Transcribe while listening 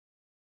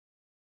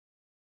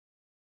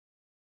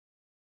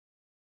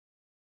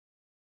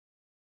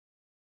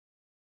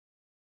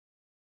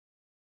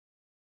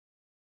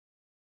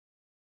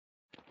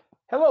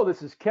Hello,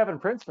 this is Kevin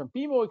Prince from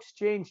BMO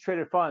Exchange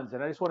Traded Funds,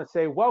 and I just want to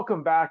say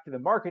welcome back to the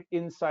Market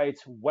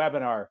Insights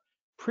webinar.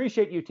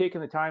 Appreciate you taking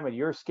the time in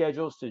your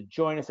schedules to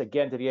join us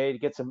again today to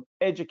get some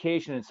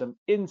education and some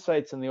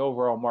insights on the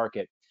overall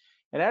market.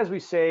 And as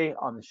we say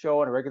on the show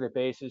on a regular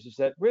basis, is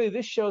that really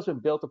this show has been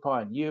built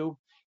upon you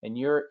and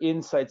your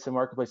insights in the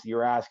marketplace that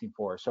you're asking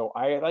for. So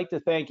I'd like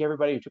to thank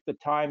everybody who took the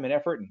time and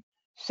effort and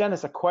sent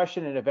us a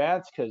question in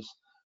advance, because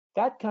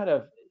that kind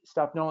of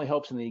stuff not only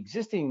helps in the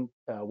existing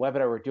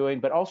webinar we're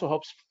doing, but also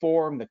helps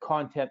form the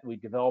content we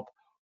develop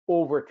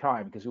over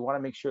time, because we want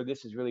to make sure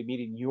this is really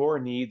meeting your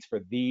needs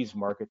for these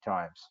market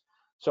times.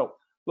 So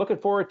looking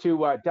forward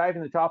to diving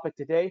into the topic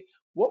today.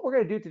 What we're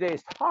going to do today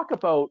is talk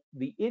about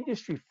the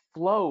industry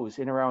flows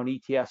in around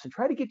ETFs and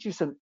try to get you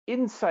some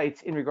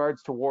insights in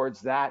regards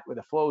towards that, where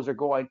the flows are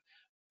going.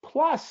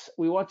 Plus,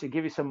 we want to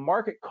give you some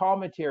market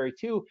commentary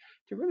too,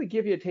 to really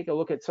give you take a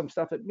look at some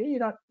stuff that maybe you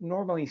not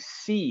normally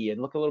see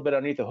and look a little bit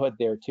underneath the hood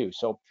there too.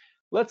 So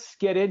let's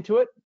get into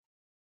it.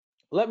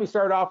 Let me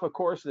start off, of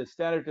course, with a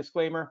standard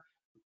disclaimer.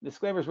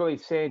 Disclaimer is really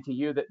saying to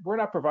you that we're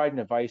not providing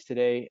advice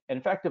today, and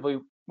effectively,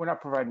 we're not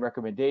providing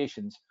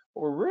recommendations,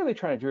 but we're really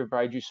trying to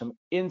provide you some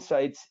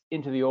insights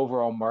into the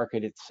overall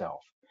market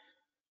itself.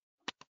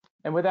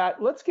 And with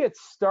that, let's get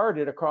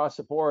started across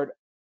the board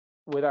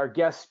with our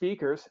guest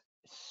speakers.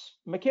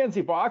 Mackenzie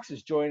Box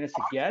is joining us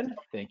again.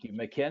 Thank you,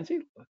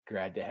 Mackenzie.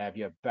 Glad to have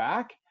you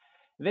back.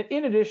 And then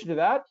in addition to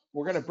that,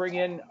 we're going to bring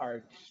in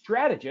our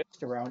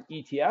strategist around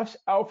ETFs,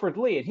 Alfred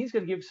Lee, and he's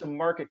going to give some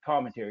market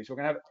commentary. So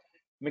we're going to have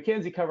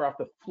Mackenzie cover off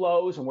the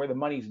flows and where the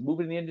money's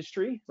moving in the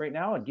industry right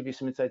now and give you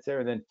some insights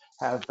there, and then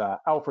have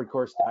Alfred, of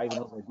course, dive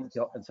into more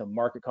detail and some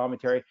market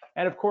commentary.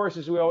 And of course,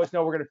 as we always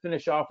know, we're going to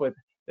finish off with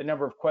the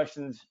number of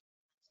questions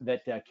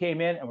that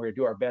came in, and we're going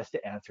to do our best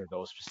to answer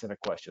those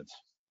specific questions.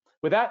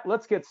 With that,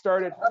 let's get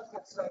started.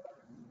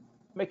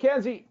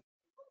 Mackenzie,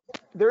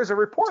 there's a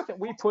report that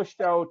we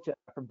pushed out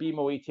from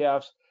BMO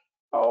ETFs,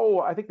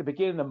 I think the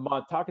beginning of the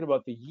month, talking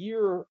about the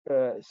year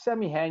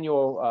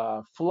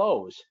semi-annual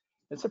flows.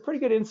 And some pretty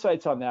good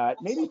insights on that.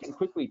 Maybe you can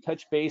quickly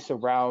touch base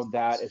around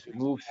that as we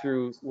move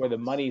through where the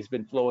money's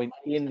been flowing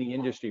in the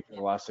industry for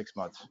the last 6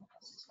 months.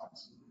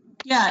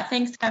 Yeah,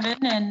 thanks,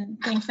 Kevin, and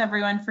thanks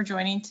everyone for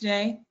joining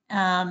today.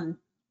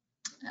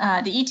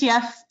 The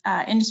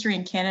ETF industry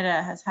in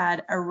Canada has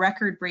had a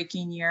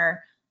record-breaking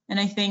year, and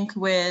I think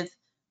with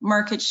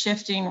markets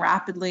shifting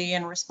rapidly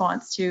in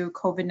response to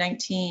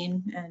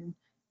COVID-19 and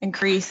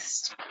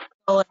increased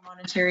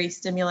monetary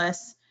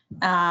stimulus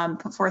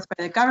put forth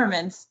by the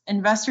governments,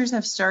 investors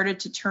have started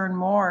to turn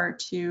more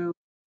to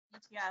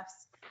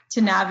ETFs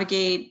to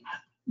navigate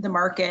the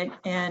market,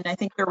 and I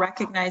think they're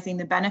recognizing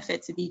the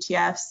benefits of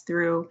ETFs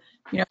through,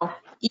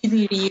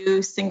 easy to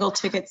use single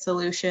ticket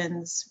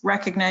solutions,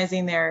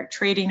 recognizing their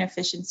trading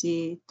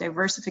efficiency,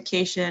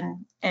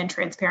 diversification, and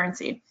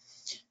transparency.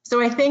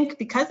 So I think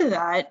because of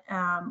that,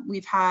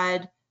 we've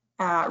had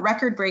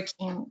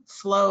record-breaking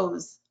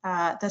flows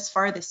thus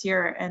far this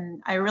year,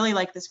 and I really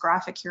like this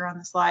graphic here on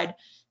the slide.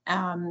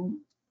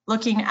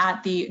 Looking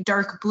at the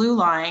dark blue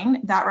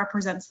line, that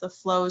represents the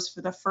flows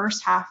for the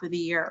first half of the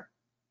year,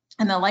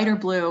 and the lighter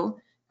blue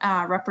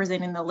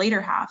representing the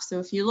later half. So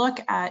if you look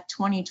at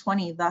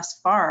 2020 thus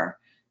far,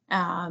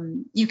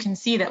 you can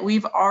see that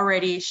we've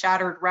already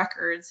shattered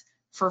records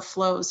for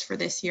flows for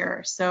this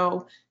year.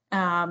 So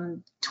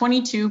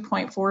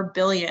 22.4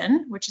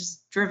 billion, which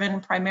is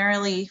driven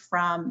primarily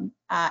from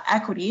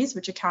equities,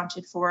 which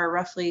accounted for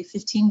roughly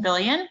 15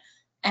 billion,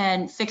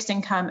 and fixed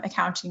income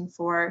accounting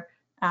for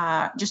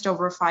just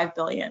over 5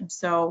 billion.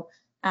 So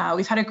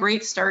we've had a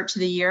great start to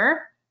the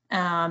year,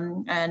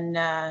 and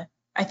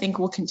I think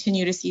we'll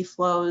continue to see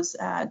flows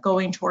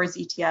going towards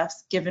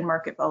ETFs given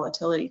market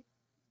volatility.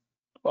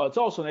 Well, it's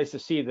also nice to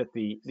see that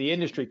the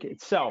industry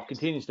itself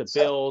continues to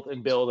build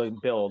and build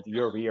and build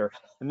year over year.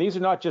 And these are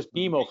not just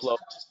BMO flows,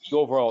 the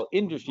overall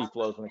industry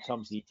flows when it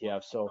comes to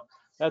ETFs. So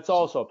that's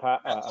also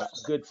a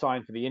good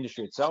sign for the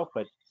industry itself.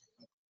 But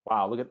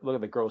wow, look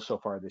at the growth so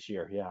far this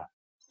year. Yeah.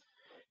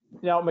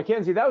 Now,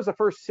 Mackenzie, that was the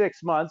first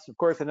 6 months. Of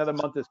course, another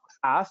month has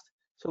passed.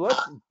 So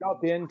let's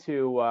jump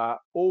into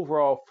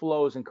overall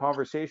flows and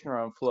conversation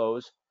around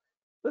flows.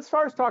 Let's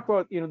first talk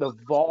about the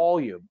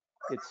volume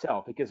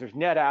itself, because there's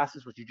net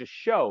assets, which you just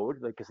showed,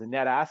 because the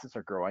net assets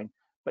are growing.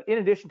 But in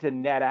addition to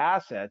net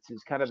assets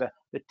is kind of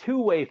the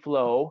two-way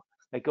flow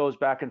that goes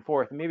back and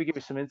forth. And maybe give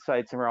you some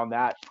insights around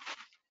that.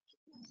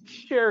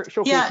 Yeah,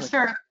 sure.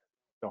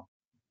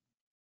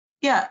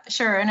 Yeah,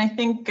 sure. And I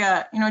think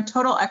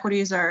total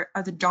equities are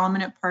the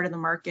dominant part of the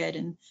market,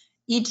 and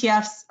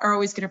ETFs are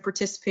always going to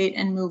participate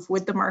and move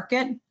with the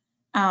market.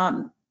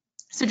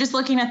 So just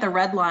looking at the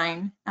red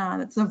line,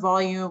 that's the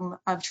volume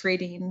of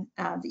trading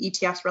the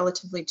ETFs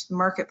relatively to the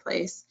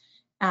marketplace.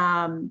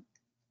 And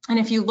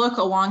if you look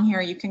along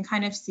here, you can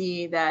kind of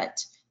see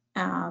that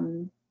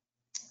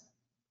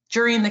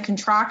during the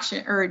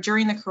contraction or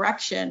during the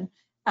correction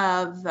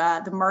of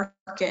the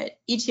market,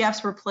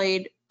 ETFs were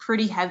played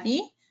pretty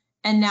heavy.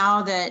 And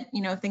now that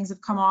things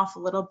have come off a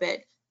little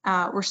bit,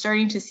 we're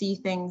starting to see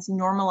things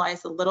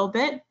normalize a little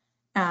bit.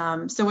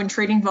 So when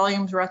trading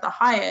volumes were at the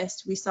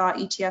highest, we saw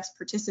ETFs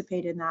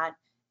participate in that.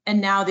 And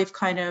now they've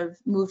kind of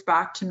moved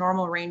back to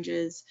normal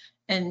ranges.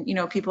 And,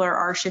 people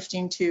are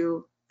shifting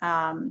to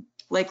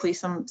likely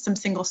some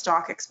single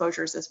stock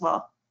exposures as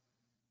well.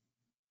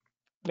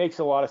 Makes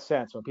a lot of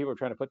sense. When people are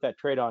trying to put that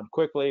trade on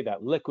quickly,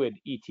 that liquid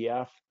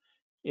ETF,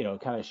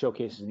 kind of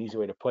showcases an easy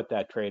way to put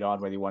that trade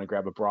on, whether you want to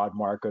grab a broad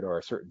market or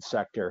a certain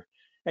sector.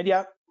 And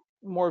yeah,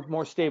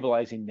 more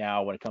stabilizing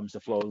now when it comes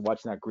to flow,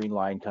 watching that green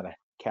line kind of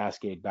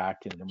cascade back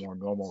into the more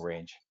normal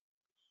range.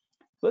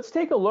 Let's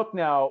take a look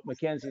now,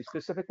 Mackenzie,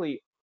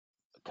 specifically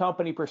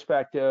company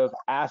perspective,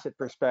 asset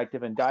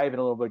perspective, and dive in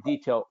a little bit of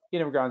detail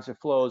in regards to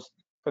flows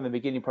from the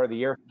beginning part of the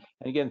year.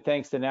 And again,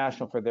 thanks to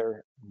National for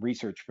their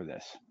research for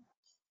this.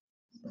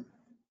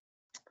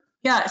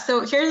 Yeah,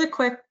 so here's a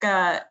quick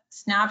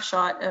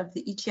snapshot of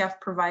the ETF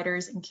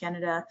providers in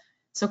Canada.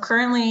 So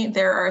currently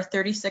there are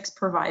 36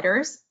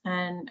 providers,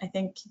 and I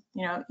think,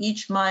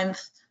 each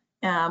month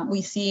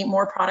we see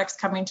more products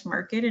coming to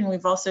market, and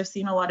we've also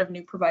seen a lot of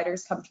new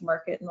providers come to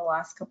market in the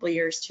last couple of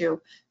years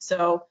too.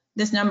 So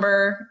this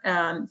number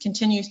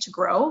continues to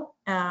grow,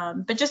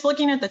 but just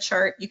looking at the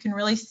chart, you can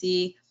really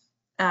see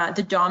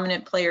the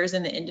dominant players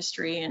in the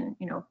industry, and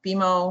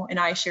BMO and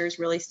iShares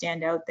really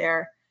stand out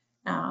there.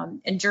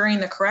 And during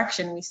the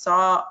correction, we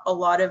saw a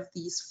lot of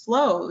these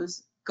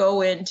flows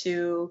go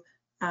into,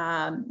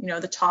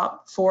 the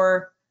top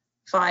 4-5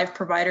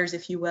 providers,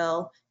 if you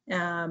will.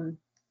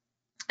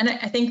 And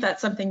I think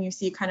that's something you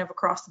see kind of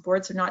across the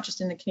board. So not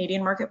just in the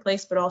Canadian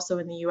marketplace, but also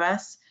in the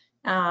US.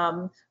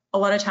 A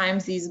lot of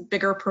times these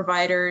bigger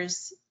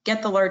providers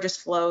get the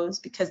largest flows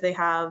because they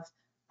have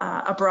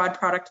a broad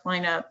product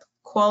lineup,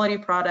 quality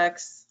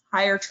products,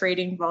 higher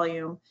trading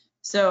volume.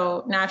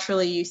 So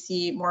naturally, you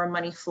see more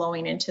money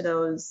flowing into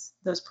those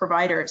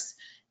providers.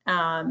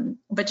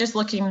 But just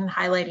looking and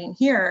highlighting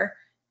here,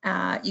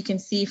 you can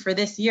see for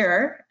this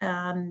year,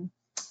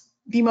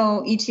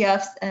 BMO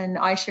ETFs and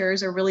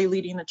iShares are really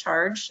leading the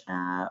charge.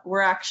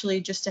 We're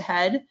actually just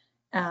ahead,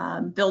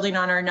 building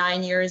on our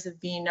 9 years of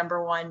being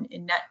 #1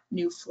 in net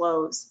new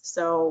flows.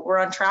 So we're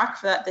on track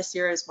for that this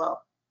year as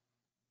well.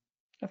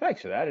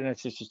 Thanks for that. And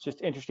it's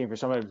just interesting for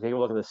someone to take a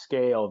look at the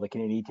scale of the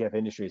Canadian ETF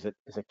industry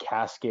as it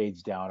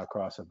cascades down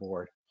across the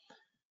board.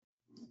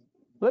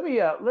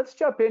 Let's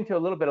jump into a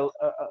little bit of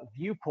a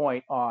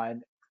viewpoint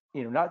on,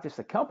 not just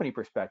the company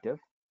perspective,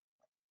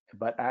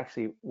 but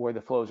actually where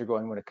the flows are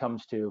going when it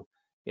comes to,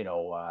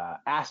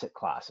 asset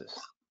classes.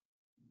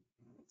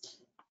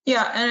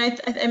 Yeah,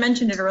 and I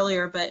mentioned it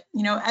earlier, but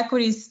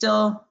equities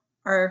still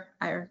are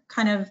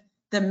kind of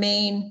the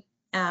main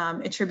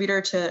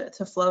attributor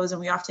to flows, and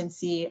we often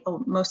see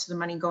most of the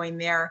money going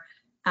there.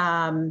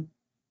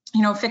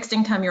 Fixed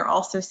income, you're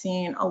also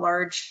seeing a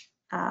large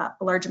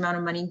amount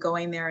of money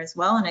going there as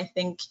well. And I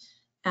think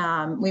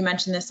we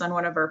mentioned this on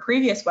one of our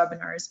previous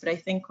webinars, but I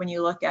think when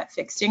you look at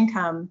fixed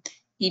income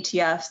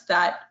ETFs,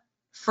 that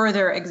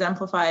further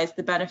exemplifies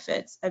the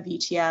benefits of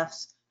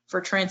ETFs for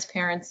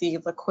transparency,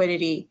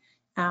 liquidity.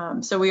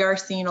 So we are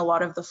seeing a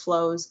lot of the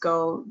flows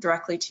go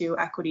directly to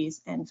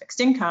equities and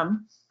fixed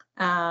income.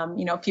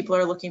 People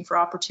are looking for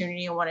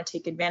opportunity and want to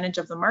take advantage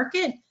of the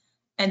market,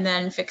 and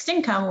then fixed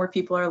income where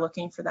people are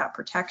looking for that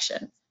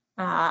protection.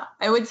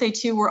 I would say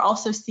too, we're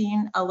also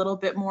seeing a little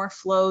bit more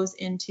flows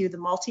into the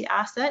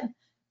multi-asset.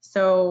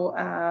 So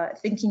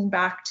thinking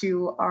back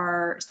to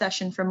our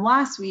session from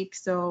last week,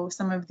 so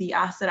some of the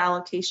asset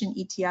allocation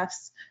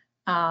ETFs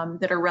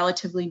that are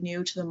relatively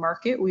new to the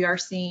market, we are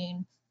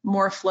seeing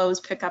more flows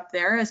pick up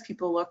there as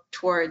people look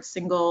towards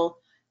single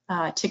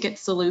ticket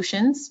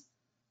solutions.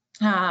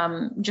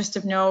 Just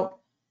of note,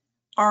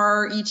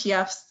 our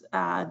ETFs,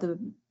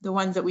 the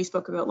ones that we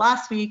spoke about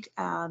last week,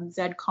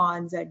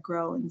 ZCon,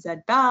 ZGRO, and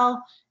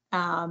ZBAL,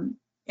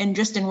 and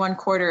just in one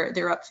quarter,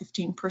 they're up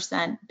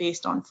 15%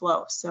 based on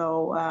flow.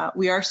 So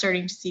we are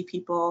starting to see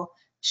people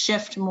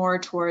shift more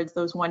towards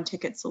those one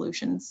ticket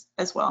solutions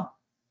as well.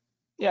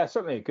 Yeah,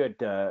 certainly a good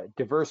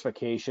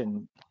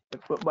diversification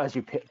as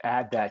you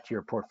add that to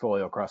your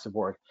portfolio across the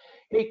board.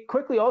 Hey,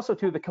 quickly also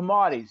to the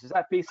commodities, is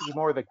that basically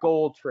more of the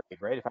gold trade,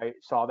 right? If I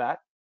saw that?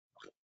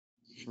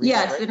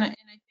 Yes, right? and I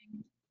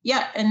think,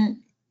 yeah,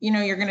 and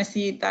you're going to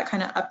see that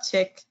kind of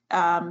uptick,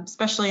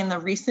 especially in the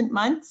recent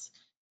months,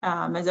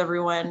 as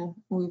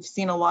we've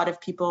seen a lot of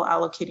people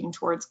allocating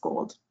towards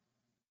gold.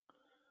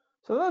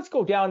 So let's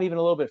go down even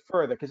a little bit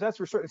further, because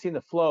we're certainly seeing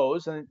the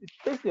flows, and it's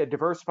basically a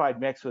diversified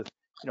mix with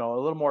a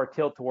little more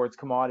tilt towards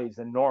commodities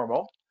than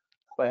normal.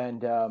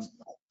 And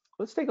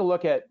let's take a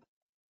look at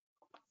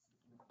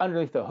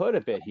underneath the hood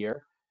a bit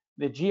here,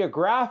 the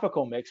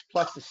geographical mix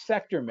plus the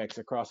sector mix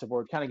across the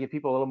board, kind of give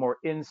people a little more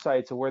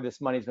insights of where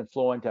this money's been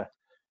flowing to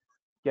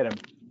get them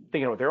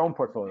thinking about their own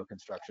portfolio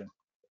construction.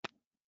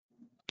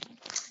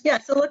 Yeah,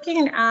 so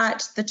looking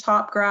at the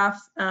top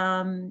graph,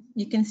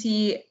 you can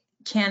see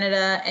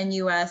Canada and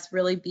US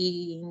really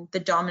being the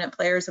dominant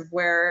players of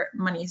where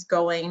money's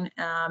going.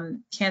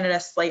 Canada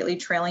slightly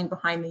trailing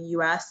behind the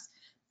US,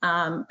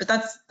 but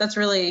that's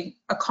really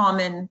a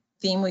common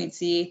theme we'd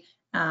see,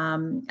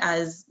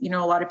 as a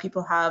lot of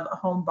people have a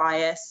home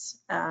bias,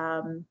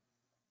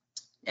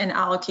 and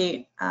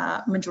allocate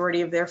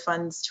majority of their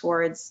funds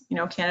towards,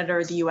 Canada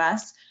or the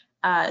US.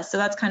 So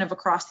that's kind of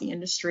across the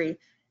industry.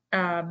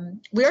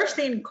 We are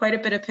seeing quite a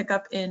bit of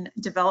pickup in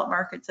developed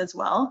markets as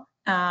well,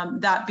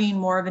 that being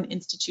more of an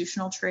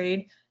institutional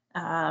trade.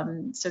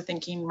 So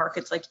thinking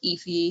markets like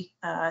EFI.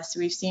 So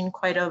we've seen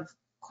quite a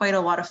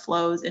lot of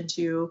flows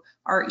into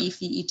our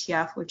EFI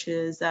ETF, which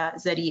is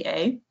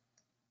ZEA.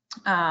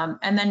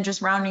 And then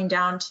just rounding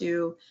down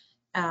to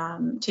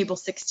table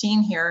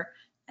 16 here,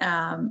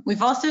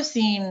 we've also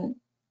seen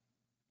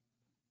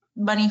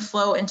money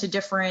flow into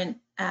different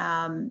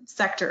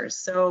sectors.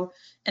 So,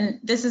 and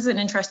this is an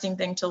interesting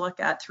thing to look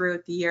at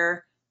throughout the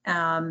year.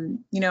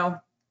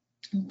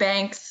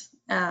 Banks,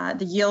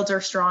 the yields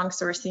are strong,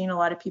 so we're seeing a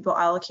lot of people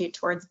allocate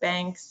towards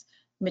banks,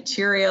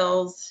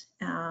 materials,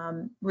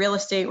 real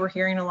estate. We're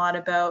hearing a lot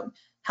about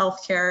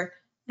healthcare.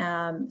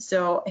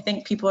 So I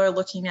think people are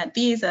looking at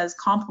these as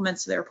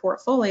complements to their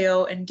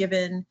portfolio, and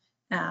given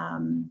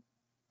the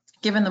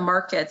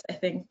markets, I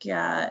think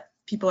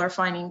people are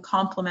finding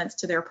complements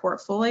to their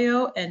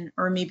portfolio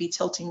or maybe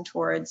tilting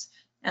towards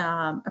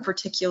a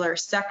particular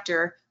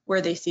sector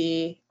where they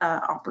see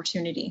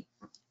opportunity.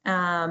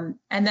 And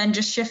then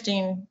just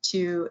shifting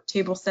to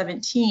table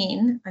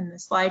 17 on the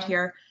slide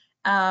here,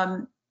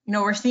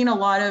 we're seeing a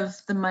lot of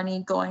the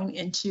money going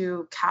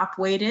into cap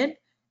weighted,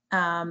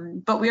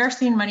 but we are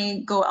seeing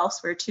money go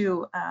elsewhere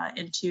too,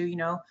 into,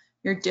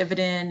 your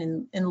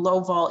dividend and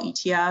low vol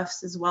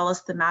ETFs, as well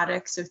as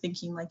thematics. So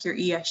thinking like your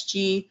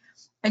ESG.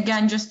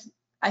 Again,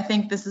 I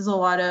think this is a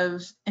lot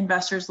of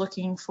investors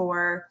looking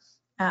for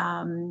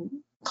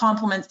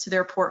complements to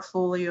their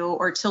portfolio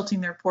or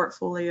tilting their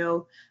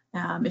portfolio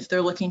if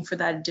they're looking for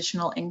that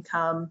additional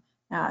income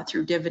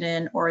through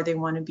dividend, or they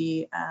want to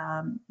be,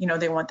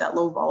 they want that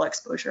low vol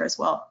exposure as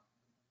well.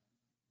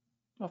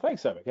 Well,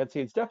 thanks, Evan.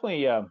 It's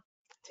definitely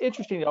it's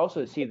interesting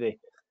also to see the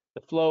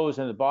flows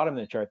in the bottom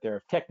of the chart there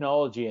of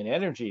technology and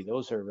energy.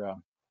 Those are,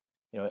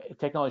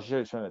 technology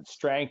shows from its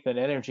strength, and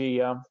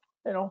energy,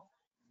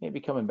 maybe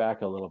coming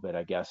back a little bit,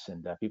 I guess,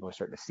 and people are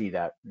starting to see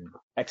that and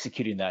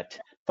executing that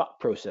thought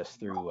process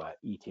through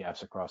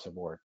ETFs across the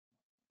board.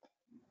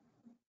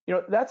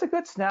 That's a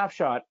good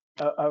snapshot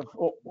of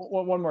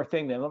one more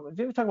thing. Then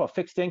maybe talk about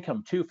fixed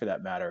income too, for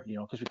that matter.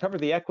 Because we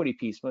covered the equity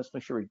piece. Let's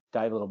make sure we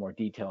dive a little more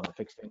detail on the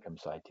fixed income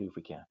side too, if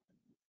we can.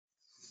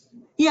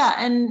 Yeah,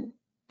 and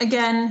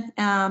again,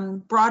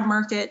 broad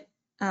market.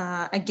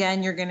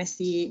 Again, you're going to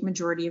see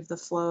majority of the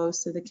flow.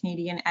 So the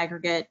Canadian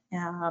aggregate.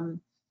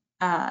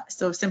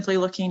 So simply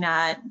looking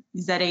at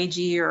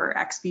ZAG or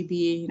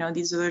XBB,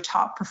 these are their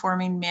top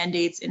performing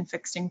mandates in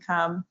fixed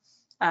income.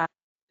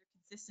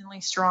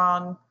 Consistently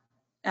strong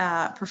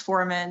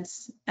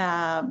performance,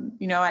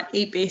 at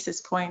 8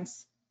 basis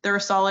points. They're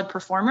a solid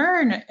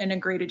performer and a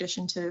great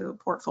addition to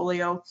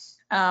portfolio.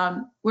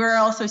 We're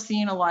also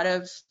seeing a lot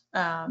of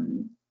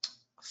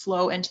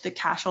flow into the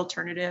cash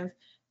alternative.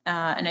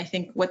 And I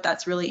think what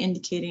that's really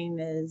indicating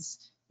is,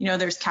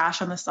 there's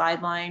cash on the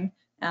sideline.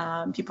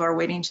 People are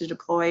waiting to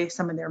deploy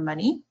some of their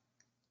money.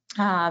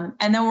 And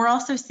then we're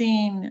also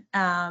seeing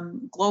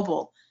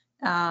global,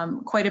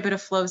 quite a bit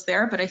of flows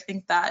there, but I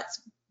think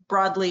that's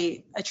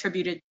broadly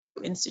attributed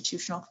to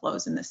institutional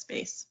flows in this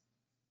space.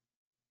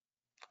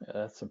 Yeah,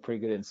 that's some pretty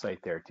good insight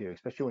there too,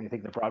 especially when you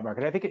think of the broad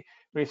market. I think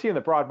when you see in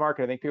the broad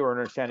market, I think people are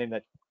understanding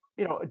that,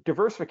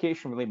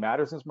 diversification really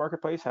matters in this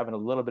marketplace. Having a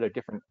little bit of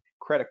different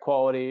credit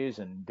qualities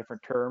and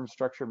different term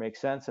structure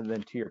makes sense. And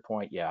then to your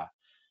point, yeah,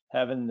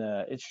 having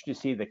interesting to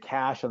see the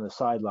cash on the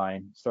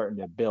sideline starting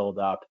to build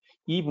up,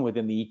 even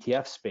within the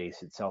ETF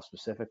space itself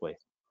specifically.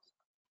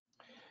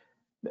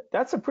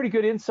 That's some pretty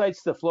good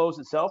insights to the flows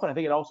itself, and I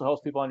think it also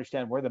helps people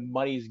understand where the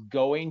money's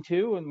going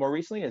to. And more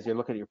recently, as you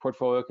look at your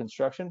portfolio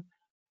construction,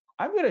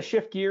 I'm going to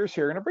shift gears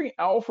here. I'm going to bring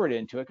Alfred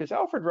into it, because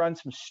Alfred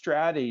runs some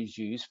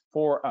strategies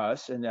for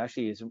us, and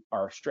actually is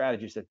our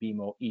strategist at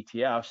BMO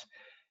ETFs.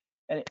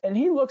 And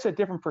he looks at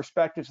different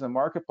perspectives in the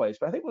marketplace.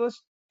 But I think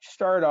let's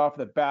start off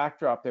the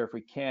backdrop there, if we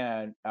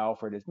can,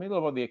 Alfred, is maybe a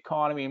little about the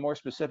economy, and more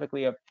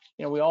specifically of,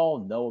 we all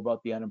know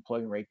about the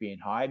unemployment rate being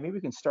high. Maybe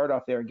we can start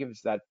off there and give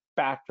us that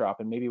backdrop,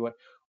 and maybe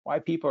why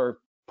people are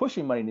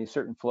pushing money into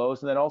certain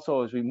flows. And then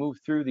also, as we move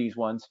through these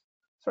ones,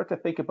 start to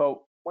think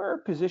about where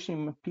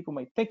positioning people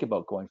might think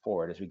about going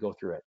forward as we go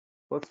through it.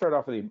 Let's start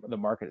off with the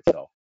market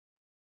itself.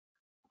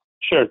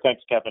 Sure,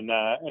 thanks, Kevin.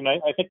 And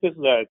I think this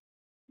is a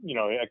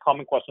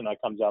common question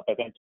that comes up. I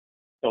think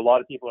a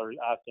lot of people are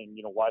asking,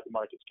 why the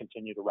markets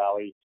continue to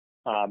rally,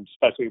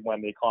 especially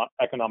when the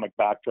economic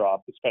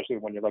backdrop, especially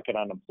when you look at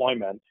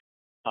unemployment.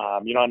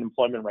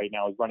 Unemployment right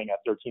now is running at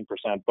 13%,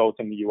 both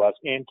in the U.S.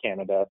 and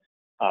Canada.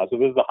 So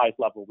this is the highest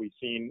level we've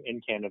seen in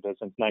Canada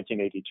since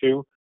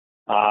 1982,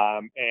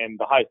 and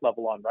the highest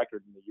level on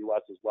record in the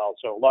U.S. as well.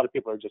 So a lot of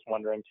people are just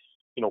wondering,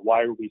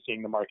 why are we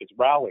seeing the markets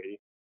rally?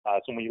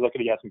 So when you look at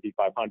the S&P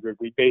 500,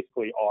 we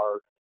basically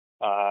are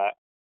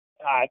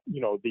at,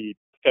 the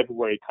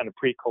February kind of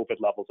pre-COVID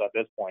levels at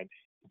this point.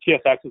 The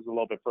TSX is a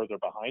little bit further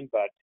behind,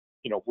 but,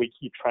 if we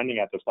keep trending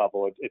at this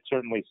level, it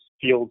certainly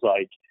feels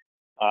like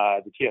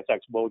the TSX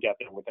will get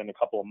there within a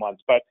couple of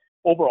months. But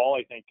overall,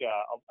 I think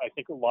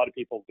a lot of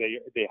people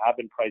they have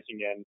been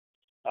pricing in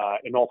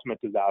an ultimate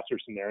disaster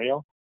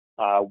scenario.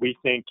 We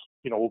think,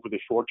 over the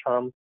short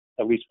term,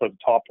 at least for the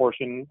top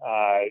portion,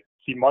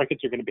 the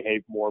markets are going to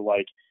behave more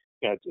like,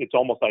 it's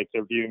almost like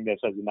they're viewing this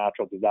as a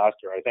natural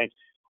disaster. I think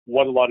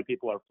what a lot of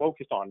people are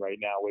focused on right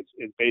now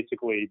is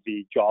basically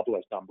the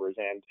jobless numbers.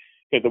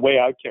 And the way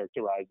I would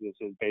characterize this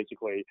is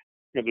basically,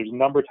 there's a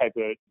number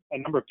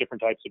of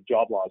different types of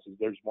job losses.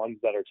 There's ones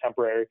that are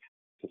temporary.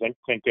 So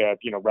think of,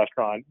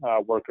 restaurant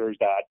workers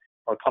that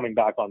are coming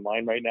back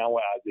online right now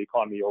as the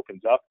economy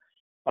opens up.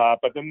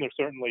 But then there's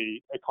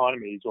certainly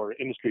economies or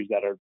industries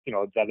that are,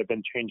 that have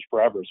been changed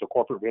forever. So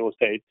corporate real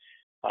estate,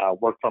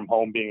 work from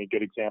home being a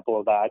good example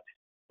of that.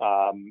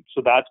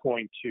 So that's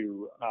going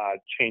to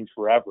change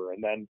forever.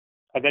 And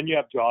then you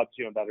have jobs,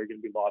 that are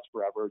going to be lost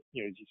forever. As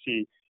you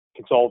see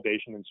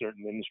consolidation in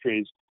certain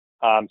industries.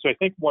 So I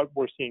think what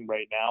we're seeing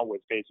right now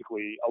is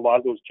basically a lot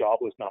of those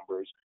jobless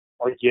numbers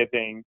are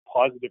giving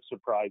positive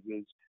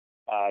surprises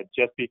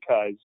just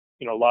because,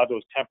 a lot of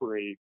those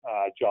temporary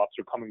jobs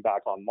are coming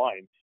back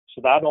online.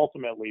 So that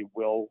ultimately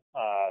will,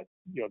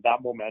 that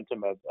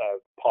momentum of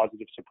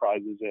positive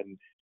surprises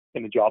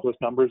in the jobless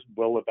numbers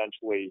will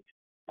eventually,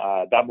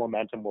 that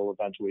momentum will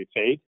eventually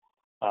fade.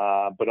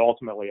 But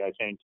ultimately, I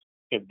think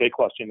the big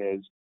question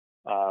is,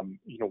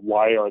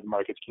 why are the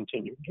markets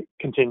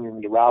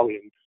continuing to rally?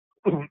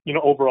 And,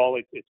 overall,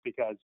 it's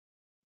because,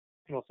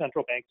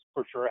 central banks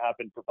for sure have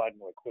been providing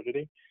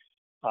liquidity.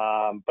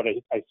 But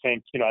I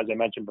think, as I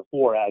mentioned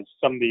before, as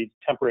some of these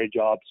temporary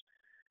jobs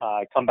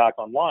come back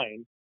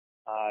online,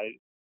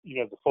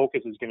 the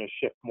focus is going to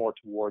shift more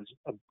towards,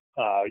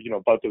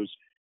 about those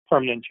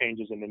permanent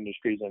changes in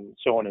industries and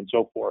so on and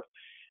so forth.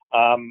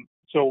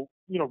 So,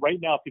 right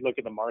now, if you look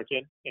at the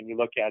market and you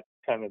look at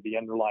kind of the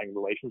underlying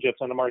relationships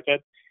in the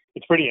market,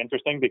 it's pretty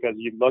interesting because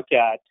you look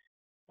at,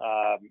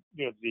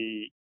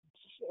 the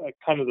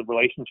kind of the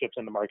relationships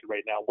in the market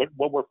right now.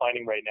 What we're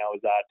finding right now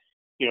is that,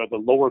 the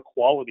lower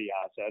quality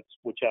assets,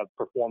 which have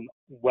performed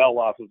well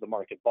off of the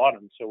market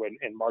bottom, so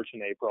in March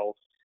and April,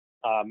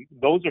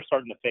 those are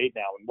starting to fade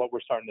now. And what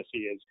we're starting to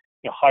see is,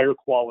 higher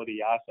quality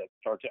assets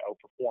start to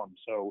outperform.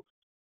 So,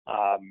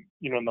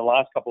 in the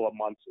last couple of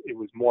months, it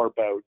was more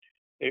about,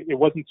 it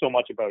wasn't so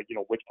much about,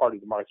 which part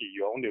of the market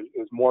you owned. It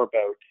was more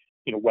about,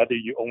 whether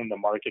you own the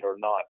market or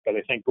not. But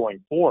I think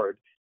going forward,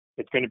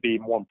 it's going to be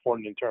more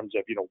important in terms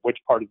of, which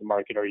part of the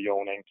market are you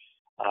owning?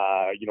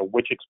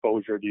 Which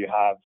exposure do you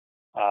have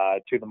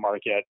to the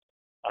market?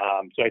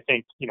 So I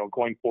think,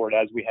 going forward,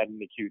 as we head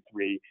into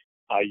Q3,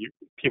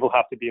 people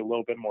have to be a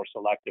little bit more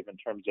selective in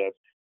terms of,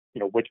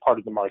 which part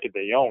of the market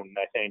they own. And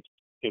I think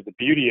the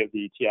beauty of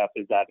the ETF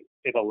is that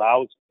it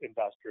allows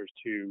investors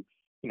to,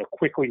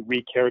 quickly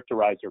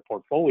recharacterize their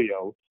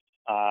portfolio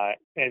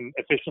and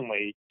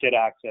efficiently get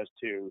access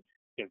to,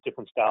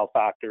 different style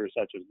factors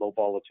such as low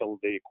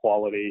volatility,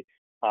 quality,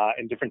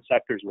 and different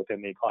sectors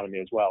within the economy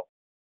as well.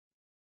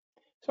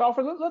 So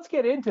Alfred, let's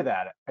get into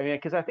that. I mean,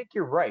 because I think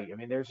you're right. I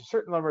mean, there's a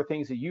certain number of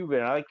things that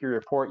I like your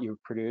report you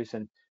produce,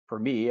 and for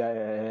me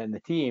and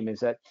the team is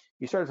that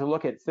you started to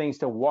look at things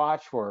to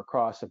watch for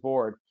across the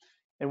board.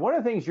 And one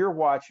of the things you're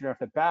watching off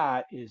the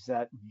bat is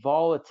that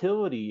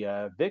volatility,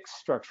 VIX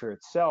structure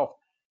itself.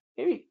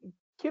 Maybe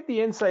give the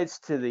insights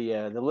to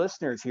the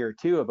listeners here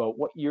too about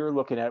what you're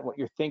looking at, what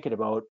you're thinking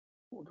about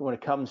when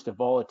it comes to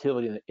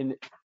volatility in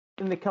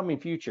the coming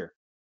future.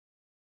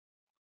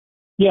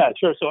 Yeah,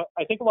 sure. So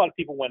I think a lot of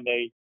people, when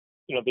they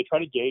try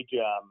to gauge,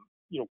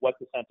 what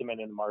the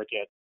sentiment in the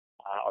market,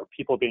 are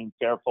people being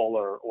fearful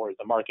or is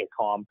the market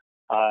calm?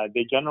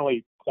 They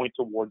generally point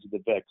towards the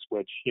VIX,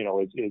 which,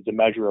 is a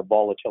measure of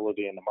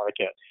volatility in the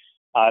market.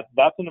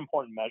 That's an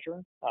important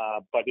measure,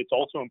 but it's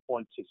also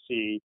important to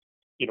see,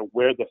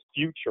 where the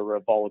future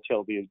of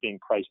volatility is being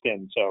priced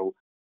in. So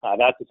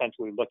that's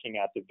essentially looking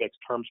at the VIX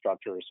term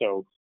structure.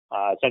 So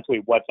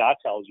essentially what that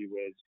tells you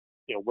is,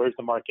 where's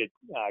the market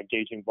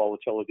gauging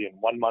volatility in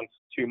 1 month,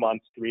 2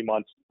 months, 3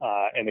 months,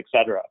 and et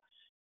cetera.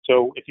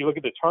 So if you look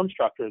at the term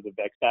structure of the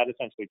VIX, that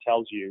essentially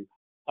tells you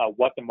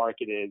what the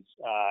market is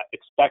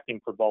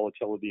expecting for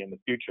volatility in the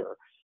future.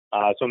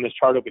 So in this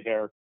chart over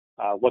here,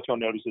 what you'll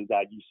notice is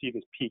that you see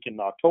this peak in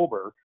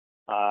October,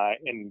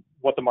 and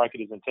what the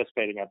market is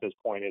anticipating at this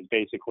point is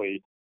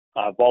basically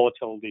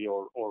volatility,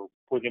 or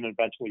we're going to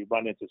eventually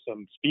run into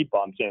some speed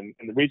bumps. And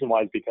the reason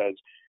why is because,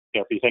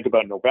 if you think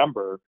about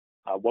November,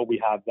 what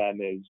we have then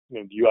is,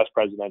 the U.S.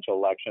 presidential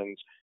elections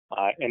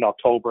in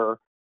October.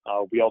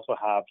 We also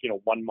have,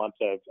 1 month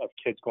of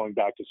kids going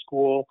back to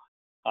school,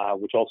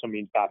 which also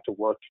means back to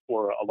work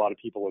for a lot of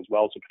people as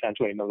well. So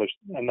potentially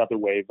another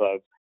wave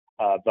of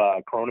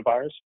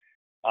coronavirus.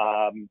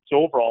 So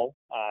overall,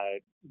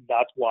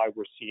 that's why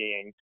we're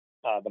seeing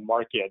the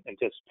market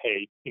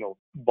anticipate,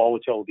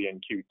 volatility in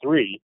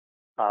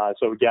Q3.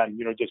 So again,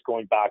 just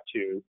going back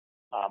to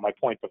my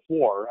point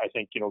before, I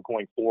think,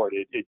 going forward,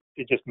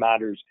 it just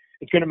matters.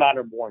 It's going to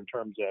matter more in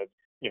terms of,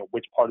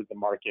 which part of the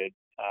market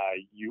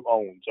you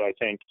own. So I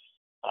think,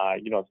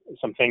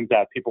 some things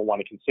that people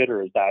want to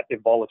consider is that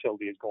if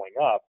volatility is going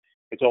up,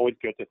 it's always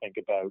good to think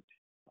about,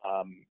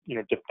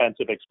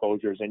 defensive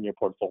exposures in your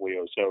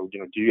portfolio. So,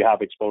 do you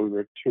have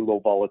exposure to low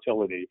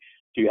volatility?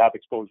 Do you have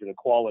exposure to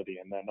quality?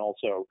 And then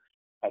also,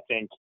 I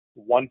think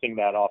one thing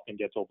that often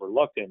gets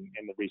overlooked in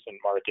the recent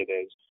market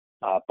is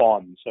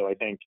bonds. So I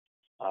think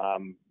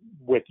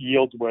with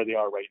yields where they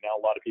are right now,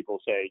 a lot of people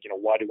say,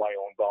 why do I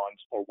own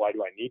bonds, or why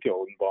do I need to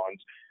own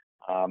bonds?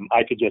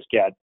 I could just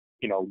get,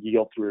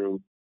 yield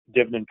through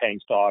dividend-paying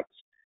stocks,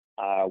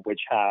 which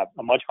have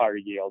a much higher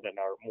yield and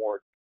are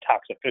more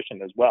tax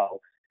efficient as well.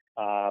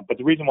 But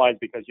the reason why is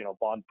because,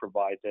 bonds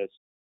provide this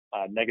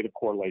negative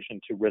correlation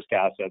to risk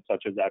assets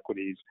such as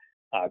equities,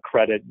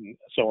 credit, and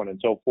so on and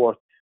so forth.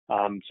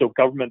 So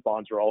government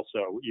bonds are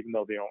also, even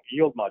though they don't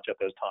yield much at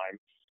this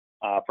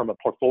time, from a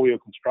portfolio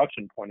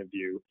construction point of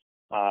view,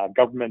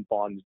 government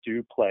bonds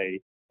do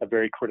play a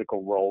very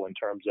critical role in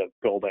terms of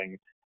building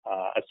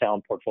a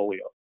sound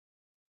portfolio.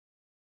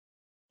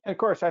 And of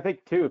course, I think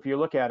too, if you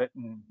look at it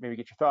and maybe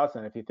get your thoughts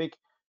on it, if you think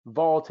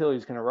volatility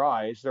is going to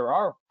rise, there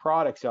are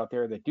products out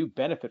there that do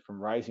benefit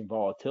from rising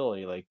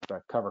volatility, like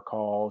cover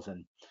calls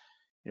and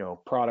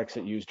products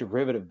that use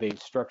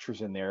derivative-based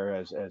structures in there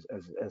as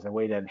a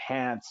way to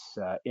enhance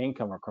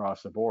income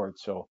across the board.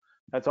 So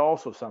that's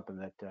also something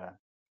that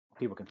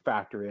people can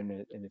factor in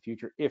the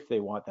future if they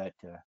want that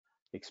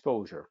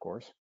exposure, of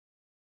course.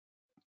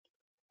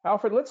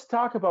 Alfred, let's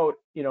talk about,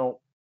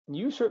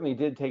 you certainly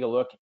did take a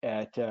look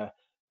at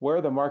where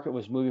the market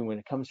was moving when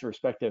it comes to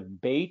respective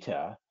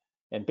beta.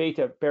 And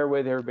beta, bear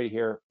with everybody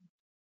here,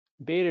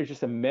 beta is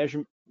just a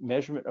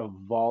measurement of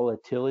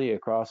volatility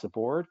across the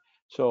board.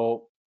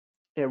 So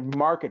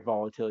market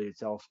volatility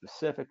itself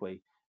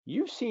specifically.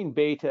 You've seen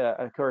beta,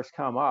 of course,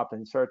 come up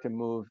and start to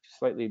move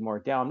slightly more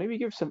down. Maybe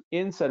give some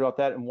insight about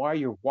that and why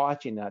you're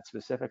watching that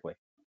specifically.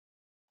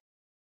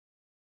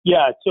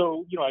 Yeah,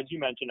 so as you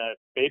mentioned,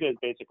 beta is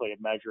basically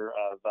a measure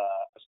of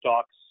a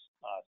stock's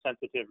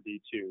sensitivity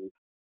to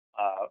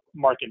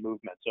market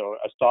movement. So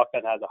a stock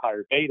that has a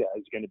higher beta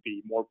is going to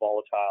be more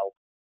volatile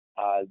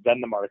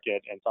than the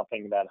market, and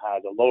something that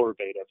has a lower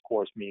beta, of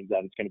course, means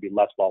that it's going to be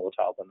less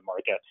volatile than the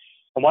market.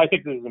 And why I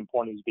think this is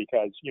important is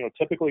because,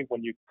 typically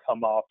when you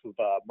come off of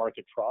a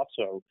market trough,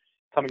 so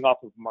coming off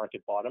of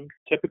market bottom,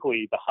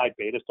 typically the high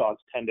beta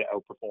stocks tend to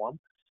outperform.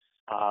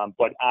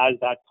 But as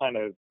that kind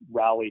of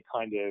rally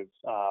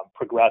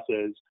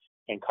progresses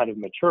and kind of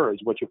matures,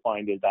 what you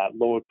find is that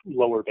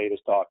lower beta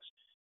stocks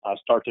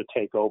start to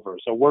take over.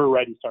 So we're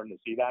already starting to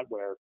see that,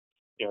 where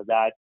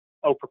that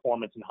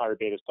outperformance in higher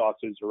beta stocks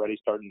is already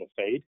starting to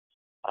fade.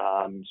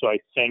 So I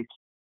think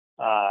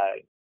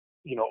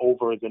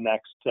over the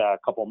next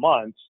couple of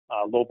months,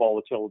 low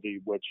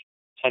volatility, which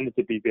tended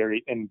to be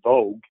very in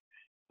vogue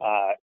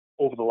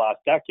over the last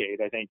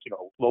decade, I think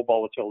low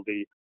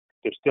volatility,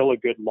 there's still a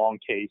good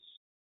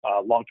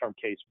long-term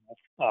case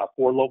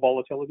for low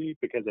volatility,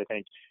 because I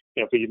think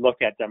if we look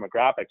at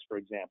demographics, for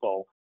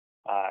example,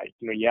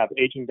 you have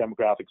aging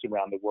demographics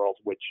around the world,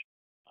 which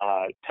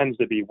tends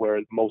to be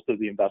where most of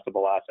the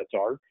investable assets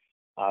are.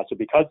 So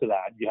because of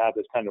that, you have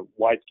this kind of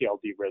wide-scale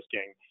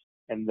de-risking.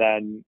 And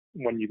then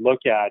when you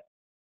look at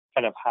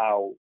kind of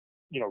how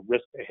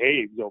risk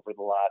behaves over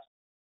the last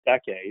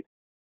decade,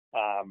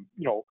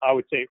 I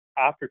would say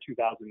after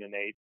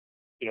 2008,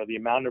 the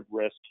amount of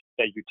risk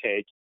that you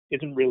take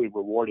isn't really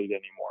rewarded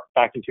anymore.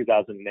 Back in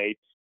 2008, it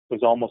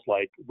was almost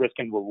like risk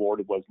and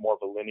reward was more of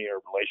a linear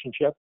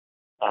relationship.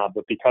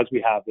 But because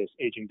we have this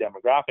aging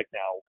demographic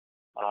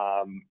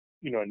now,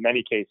 in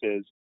many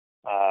cases,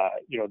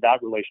 that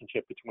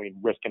relationship between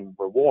risk and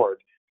reward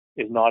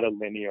is not a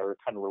linear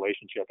kind of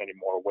relationship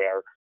anymore,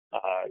 where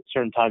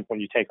certain times when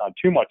you take on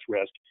too much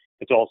risk,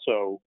 it's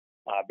also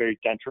very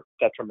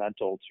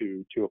detrimental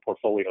to a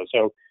portfolio.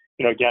 So,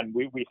 again,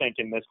 we think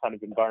in this kind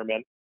of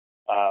environment,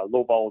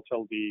 low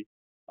volatility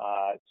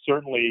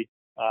certainly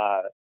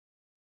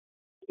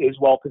is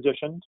well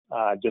positioned,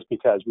 just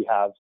because we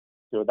have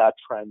that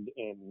trend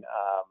in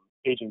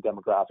aging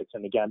demographics.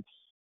 And again,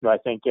 I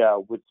think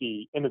with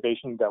the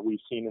innovation that we've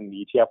seen in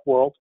the ETF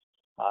world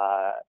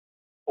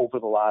over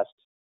the last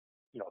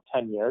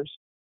 10 years,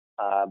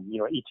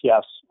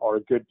 ETFs are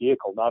a good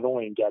vehicle, not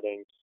only in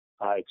getting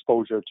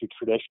exposure to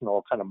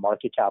traditional kind of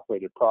market cap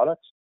weighted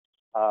products,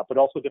 but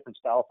also different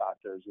style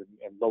factors,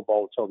 and low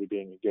volatility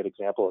being a good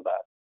example of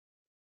that.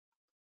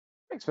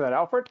 Thanks for that,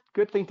 Alfred.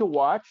 Good thing to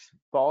watch.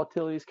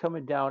 Volatility is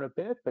coming down a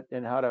bit, but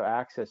then how to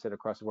access it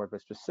across the board,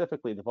 but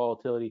specifically the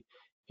volatility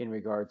in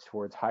regards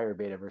towards higher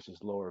beta versus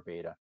lower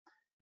beta.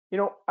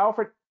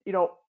 Alfred,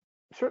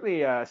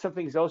 certainly some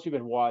things else you've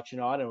been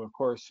watching on, and of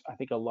course, I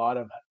think a lot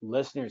of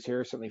listeners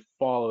here certainly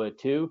follow it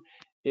too,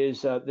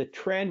 is the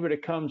trend when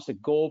it comes to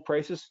gold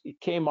prices. It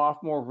came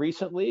off more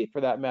recently,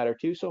 for that matter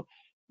too. So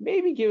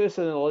maybe give us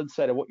a little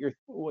insight of what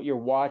you're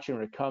watching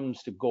when it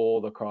comes to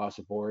gold across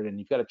the board. And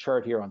you've got a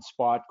chart here on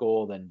spot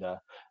gold and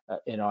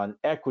on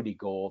equity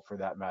gold, for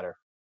that matter.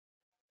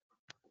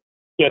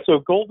 Yeah, so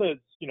gold is,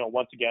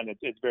 once again,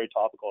 it's very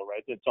topical,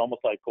 right? It's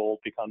almost like gold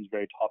becomes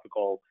very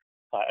topical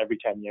every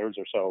 10 years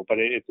or so, but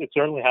it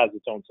certainly has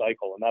its own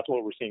cycle, and that's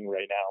what we're seeing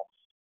right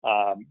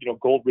now.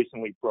 Gold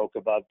recently broke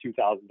above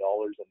 $2,000,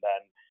 and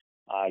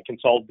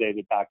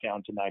consolidated back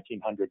down to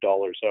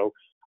 $1,900. So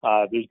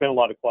there's been a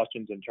lot of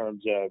questions in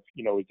terms of,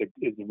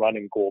 is the run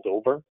in gold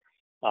over?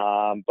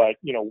 But,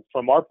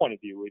 from our point of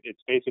view,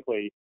 it's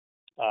basically,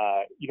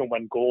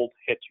 when gold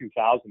hit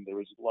 2000,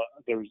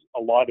 there was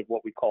a lot of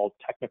what we call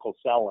technical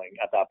selling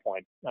at that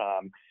point.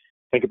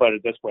 Think about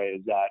it this way,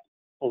 is that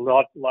a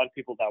lot of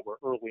people that were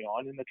early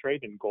on in the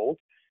trade in gold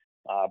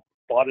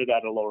bought it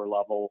at a lower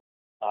level,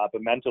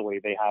 but mentally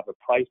they have a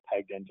price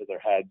pegged into their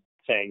head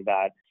saying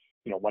that,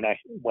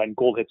 when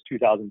gold hits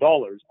 $2,000,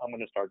 I'm going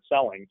to start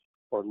selling,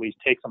 or at least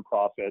take some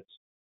profits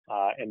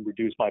and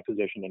reduce my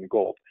position in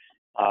gold.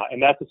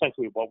 And that's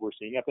essentially what we're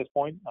seeing at this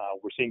point.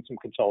 We're seeing some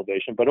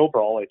consolidation, but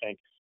overall, I think,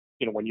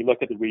 when you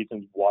look at the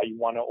reasons why you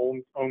want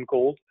to own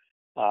gold,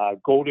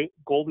 gold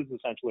is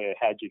essentially a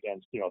hedge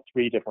against,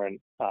 three different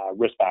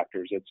risk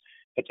factors.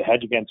 It's a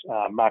hedge against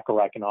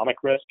macroeconomic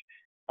risk.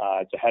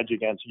 It's a hedge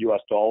against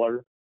U.S.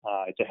 dollar.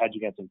 It's a hedge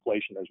against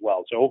inflation as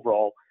well. So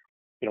overall,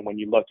 when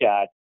you look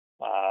at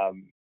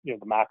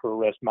the macro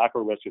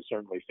risk is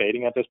certainly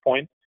fading at this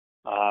point.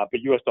 But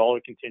U.S. dollar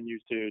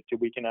continues to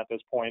weaken at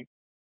this point.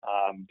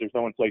 There's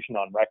no inflation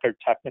on record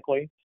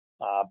technically,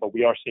 but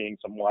we are seeing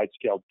some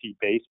wide-scale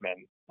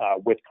debasement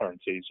with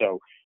currency. So,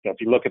 if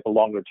you look at the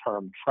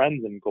longer-term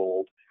trends in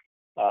gold,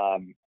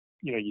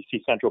 you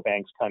see central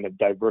banks kind of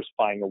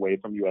diversifying away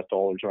from U.S.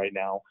 dollars right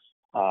now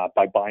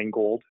by buying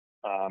gold.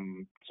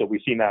 So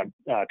we've seen that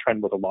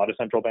trend with a lot of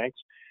central banks.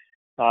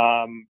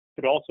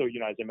 But also,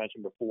 as I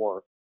mentioned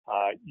before,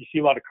 you see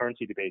a lot of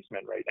currency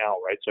debasement right now,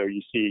 right? So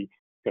you see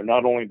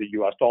not only the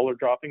U.S. dollar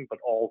dropping, but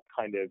all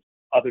kind of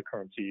other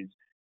currencies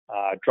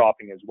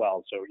dropping as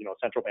well. So,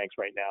 central banks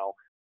right now,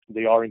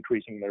 they are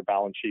increasing their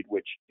balance sheet,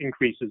 which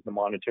increases the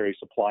monetary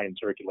supply and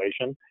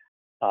circulation.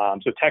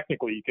 So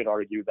technically, you could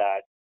argue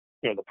that,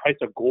 the price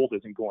of gold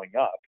isn't going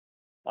up.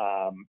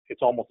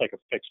 It's almost like a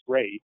fixed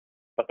rate,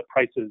 but the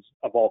prices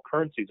of all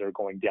currencies are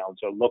going down.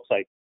 So it looks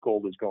like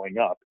gold is going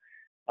up.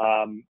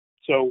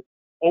 So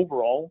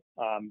overall,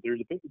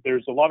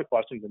 there's a lot of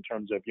questions in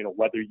terms of,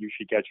 whether you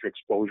should get your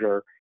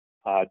exposure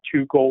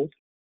to gold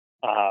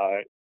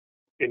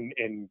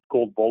in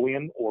gold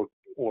bullion or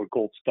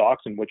gold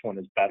stocks, and which one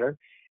is better.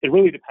 It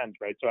really depends,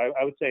 right? So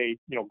I would say,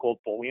 gold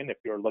bullion, if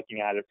you're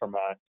looking at it from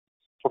a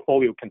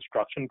portfolio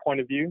construction point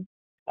of view,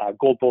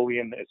 gold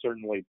bullion is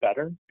certainly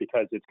better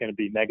because it's going to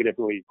be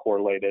negatively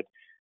correlated.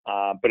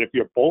 But if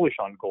you're bullish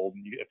on gold,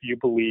 and if you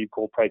believe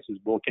gold prices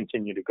will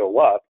continue to go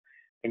up,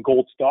 then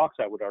gold stocks,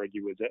 I would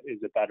argue, is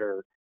a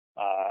better,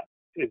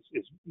 is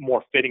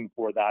more fitting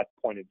for that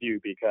point of view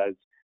because,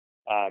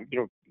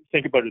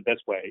 think about it this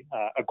way: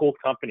 a gold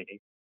company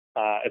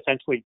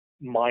essentially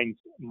mines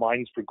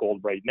for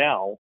gold right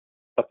now,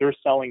 but they're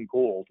selling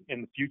gold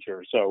in the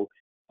future. So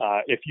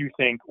if you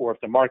think, or if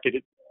the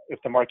market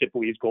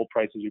believes gold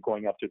prices are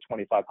going up to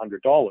 $2,500,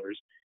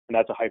 and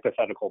that's a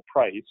hypothetical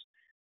price,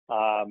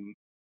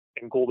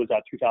 and gold is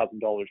at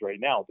 $2,000 right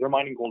now, they're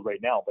mining gold right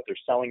now, but they're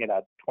selling it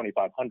at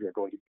 $2,500,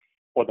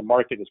 or the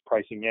market is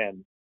pricing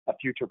in a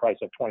future price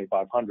of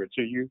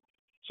 $2,500.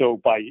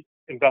 So by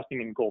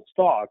investing in gold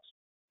stocks,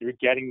 you're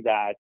getting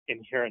that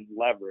inherent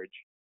leverage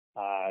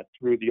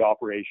through the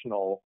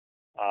operational,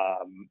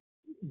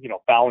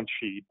 balance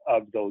sheet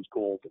of those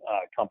gold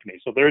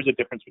companies. So there's a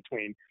difference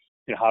between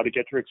how to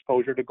get your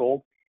exposure to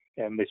gold,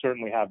 and they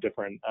certainly have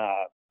different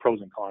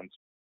pros and cons.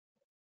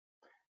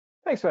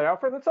 Thanks for that,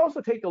 Alfred. Let's also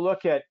take a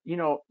look at,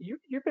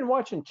 you've been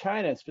watching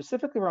China,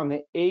 specifically around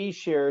the A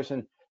shares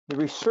and the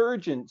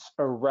resurgence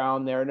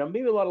around there. Now,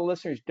 maybe a lot of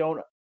listeners don't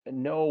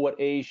know what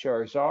A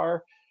shares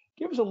are.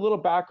 Give us a little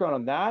background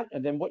on that,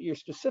 and then what you're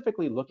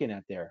specifically looking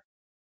at there.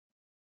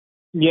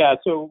 Yeah,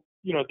 so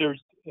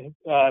there's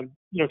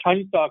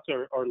Chinese stocks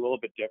are a little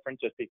bit different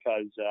just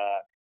because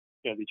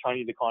the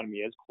Chinese economy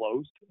is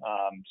closed.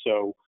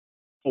 So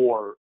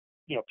for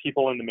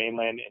people in the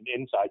mainland and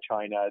inside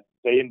China,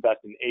 they invest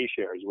in A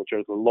shares, which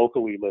are the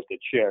locally listed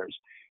shares.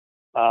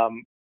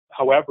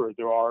 However,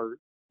 there are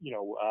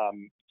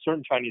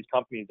certain Chinese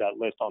companies that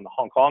list on the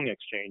Hong Kong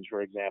exchange,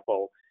 for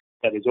example,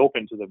 that is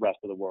open to the rest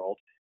of the world.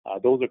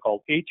 Those are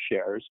called H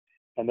shares.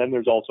 And then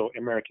there's also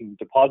American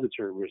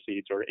Depository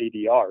Receipts, or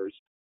ADRs.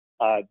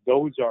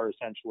 Those are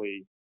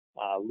essentially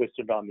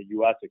listed on the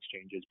U.S.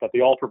 exchanges, but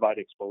they all provide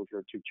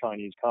exposure to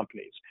Chinese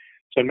companies.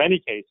 So in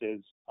many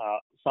cases,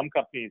 some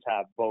companies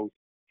have both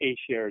A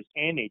shares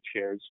and H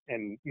shares,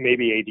 and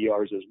maybe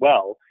ADRs as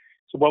well.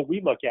 So what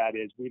we look at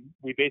is we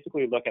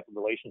basically look at the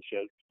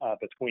relationship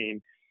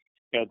between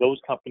those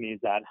companies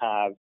that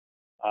have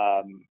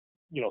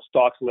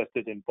stocks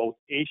listed in both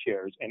A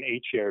shares and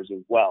H shares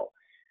as well.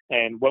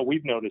 And what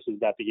we've noticed is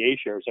that the A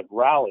shares have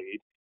rallied,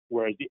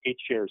 whereas the H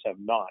shares have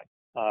not.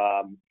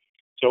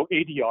 So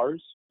ADRs,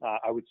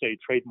 I would say,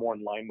 trade more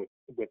in line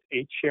with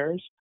H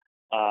shares.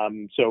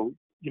 So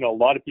a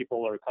lot of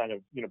people are kind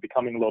of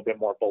becoming a little bit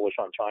more bullish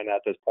on China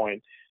at this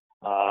point.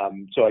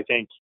 So I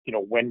think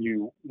when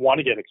you want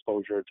to get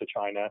exposure to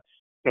China,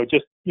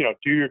 just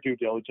do your due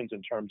diligence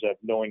in terms of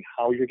knowing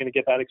how you're going to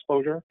get that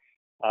exposure.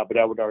 But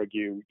I would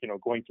argue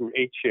going through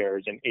H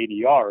shares and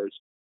ADRs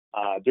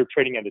they're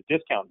trading at a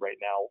discount right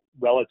now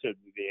relative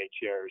to the H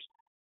shares.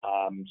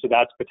 So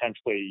that's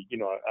potentially,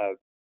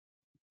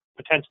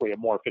 potentially a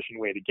more efficient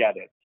way to get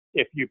it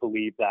if you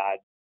believe that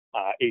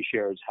A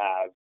shares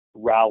have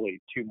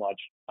rallied too much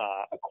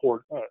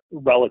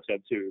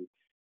relative to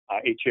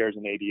H shares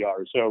and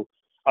ADR. So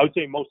I would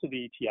say most of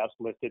the ETFs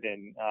listed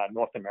in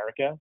North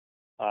America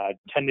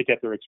tend to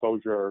get their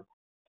exposure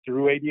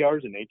through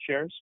ADRs and H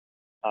shares.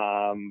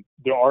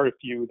 There are a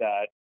few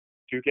that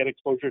do get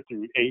exposure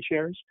through A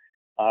shares,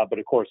 but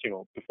of course,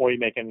 before you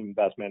make any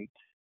investment,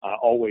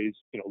 always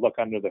look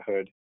under the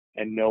hood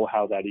and know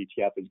how that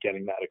ETF is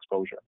getting that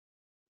exposure.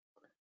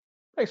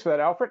 Thanks for that,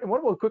 Alfred. And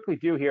what we'll quickly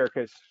do here,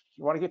 because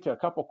you want to get to a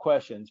couple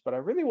questions, but I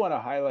really want to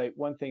highlight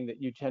one thing that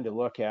you tend to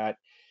look at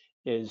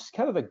is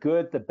kind of the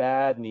good, the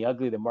bad, and the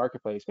ugly of the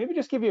marketplace. Maybe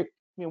just give you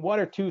one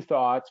or two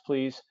thoughts,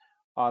 please,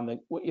 on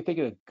what you think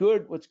of the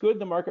good, what's good in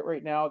the market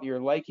right now that you're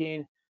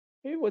liking,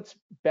 maybe what's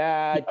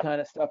bad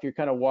kind of stuff you're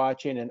kind of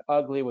watching, and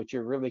ugly, what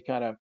you're really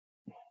kind of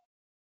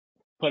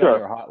put on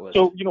your hot list.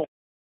 So,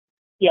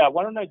 yeah,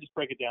 why don't I just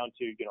break it down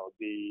to,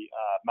 the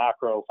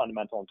macro,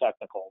 fundamental, and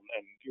technical,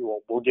 and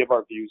we'll give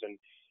our views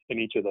in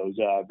each of those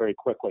very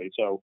quickly.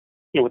 So,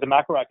 with the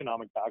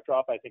macroeconomic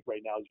backdrop, I think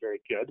right now is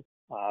very good.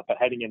 But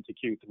heading into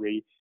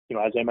Q3,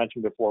 as I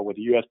mentioned before, with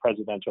the U.S.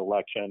 presidential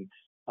election,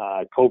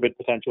 COVID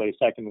potentially a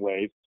second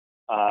wave,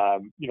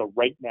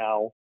 right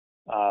now,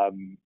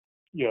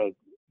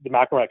 the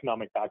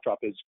macroeconomic backdrop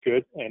is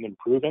good and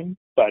improving.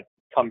 But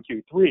come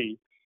Q3,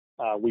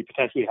 we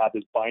potentially have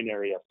this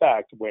binary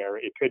effect where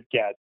it could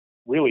get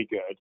really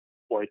good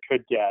or it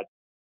could get,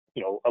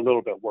 a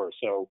little bit worse.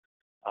 So,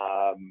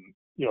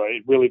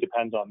 it really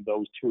depends on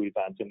those two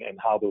events and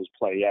how those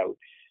play out.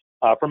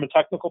 From a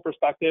technical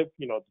perspective,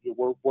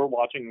 we're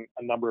watching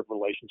a number of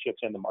relationships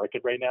in the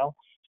market right now.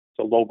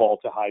 So low vol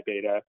to high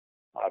beta,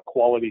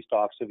 quality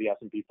stocks to the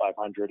S&P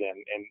 500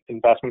 and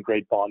investment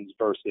grade bonds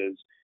versus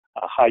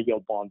high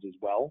yield bonds as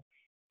well.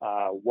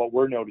 What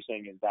we're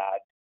noticing is that,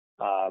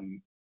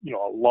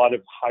 a lot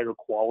of higher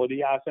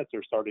quality assets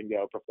are starting to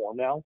outperform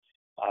now.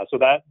 So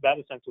that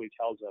essentially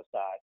tells us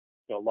that,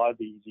 a lot of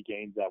the easy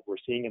gains that we're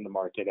seeing in the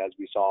market, as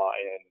we saw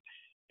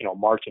in,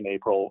 March and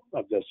April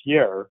of this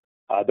year,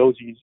 those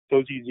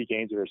easy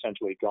gains are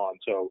essentially gone.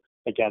 So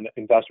again,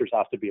 investors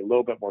have to be a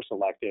little bit more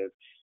selective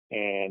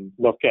and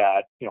look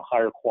at,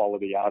 higher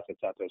quality assets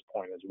at this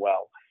point as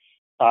well.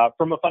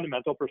 From a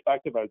fundamental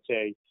perspective, I would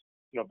say,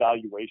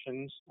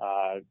 valuations,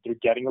 they're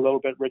getting a little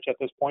bit rich at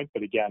this point.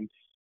 But again,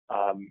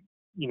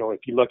 if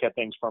you look at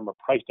things from a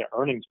price to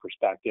earnings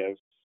perspective,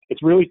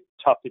 it's really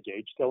tough to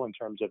gauge still in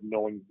terms of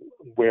knowing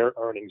where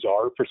earnings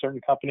are for certain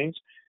companies.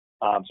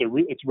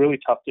 It's really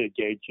tough to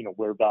gauge,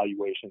 where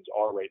valuations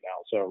are right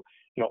now. So,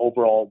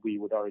 overall, we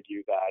would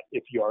argue that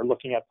if you are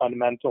looking at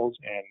fundamentals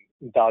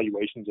and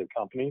valuations of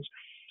companies,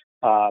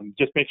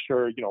 just make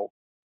sure,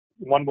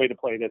 one way to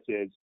play this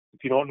is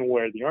if you don't know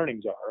where the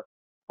earnings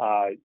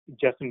are,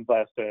 just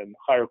invest in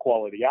higher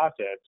quality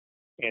assets.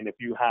 And if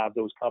you have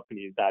those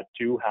companies that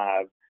do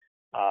have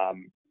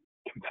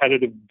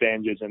competitive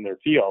advantages in their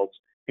fields,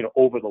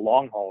 over the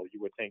long haul,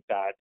 you would think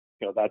that,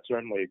 that's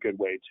certainly a good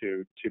way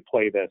to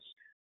play this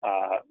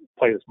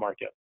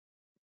market.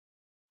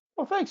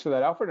 Well, thanks for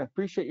that, Alfred. I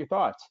appreciate your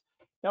thoughts.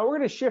 Now we're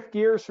going to shift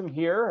gears from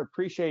here. I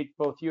appreciate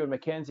both you and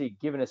Mackenzie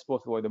giving us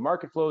both where the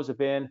market flows have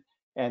been,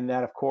 and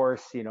that, of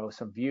course,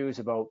 some views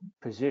about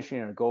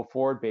positioning on a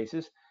go-forward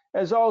basis.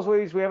 As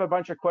always, we have a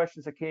bunch of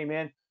questions that came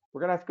in.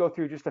 We're going to have to go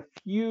through just a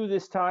few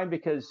this time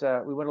because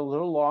we went a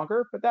little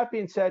longer. But that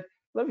being said,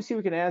 let me see if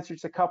we can answer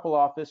just a couple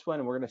off this one,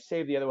 and we're going to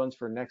save the other ones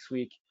for next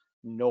week.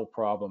 No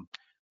problem.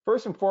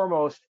 First and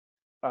foremost,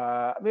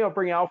 maybe I'll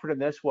bring Alfred in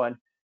this one,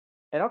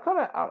 and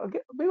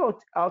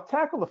I'll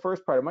tackle the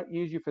first part. I might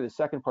use you for the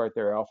second part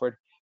there, Alfred.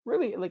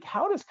 Really, like,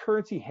 how does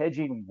currency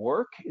hedging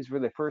work is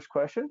really the first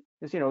question.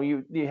 Because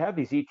you have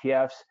these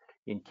ETFs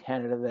in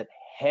Canada that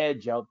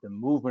hedge out the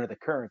movement of the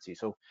currency.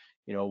 So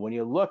when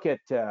you look at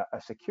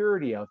a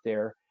security out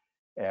there,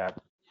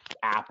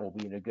 Apple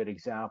being a good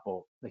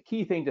example, the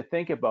key thing to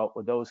think about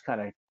with those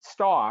kind of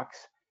stocks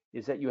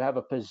is that you have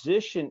a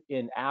position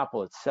in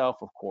Apple itself,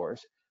 of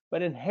course,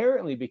 but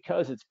inherently,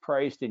 because it's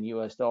priced in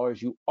US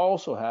dollars, you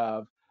also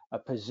have a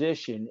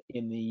position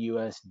in the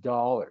US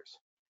dollars.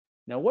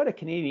 Now, what do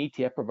Canadian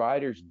ETF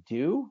providers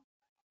do?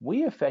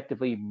 We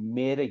effectively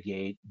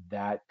mitigate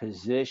that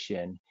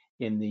position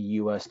in the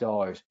US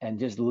dollars and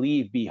just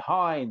leave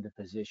behind the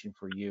position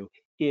for you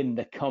in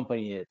the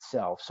company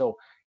itself. So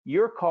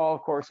your call,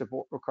 of course,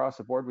 across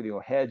the board, whether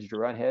you're hedged or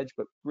unhedged,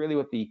 but really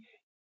what the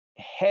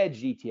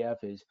hedged ETF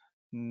is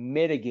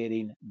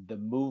mitigating the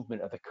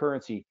movement of the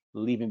currency,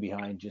 leaving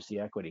behind just the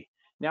equity.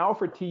 Now,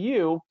 Alfred, to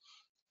you,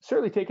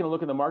 certainly taking a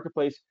look at the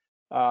marketplace,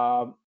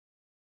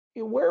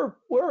 where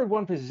would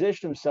one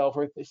position himself,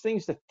 or there's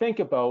things to think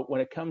about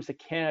when it comes to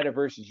Canada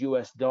versus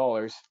US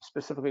dollars,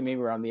 specifically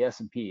maybe around the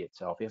S&P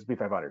itself, the S&P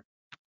 500?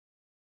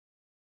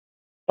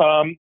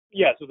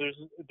 Yeah, so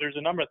there's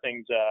a number of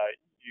things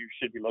you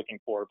should be looking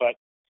for, but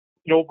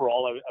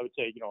overall, I would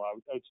say,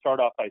 I would start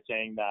off by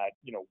saying that,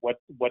 what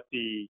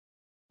the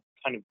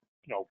kind of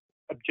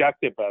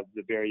objective of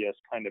the various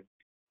kind of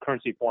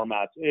currency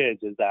formats is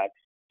that,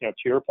 to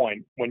your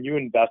point, when you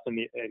invest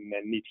in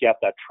an ETF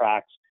that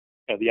tracks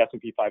the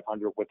S&P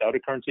 500 without a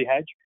currency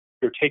hedge,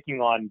 you're taking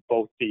on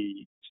both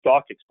the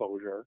stock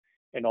exposure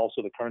and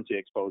also the currency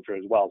exposure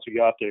as well. So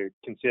you have to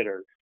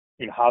consider,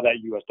 how that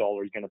US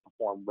dollar is going to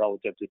perform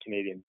relative to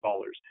Canadian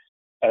dollars.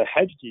 A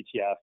hedged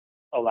ETF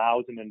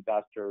allows an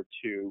investor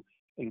to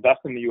invest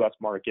in the US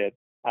market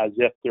as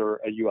if they're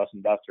a US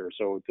investor.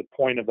 So the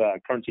point of a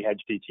currency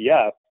hedged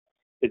ETF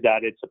is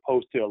that it's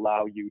supposed to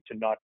allow you to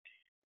not,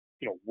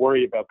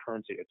 worry about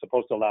currency. It's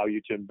supposed to allow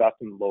you to invest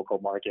in the local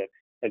market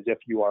as if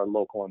you are a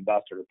local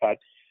investor. But,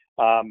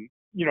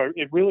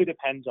 it really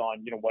depends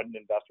on, what an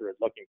investor is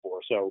looking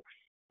for. So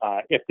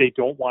if they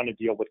don't want to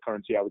deal with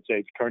currency, I would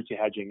say currency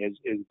hedging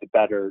is the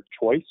better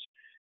choice.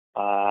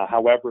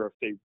 However,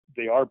 if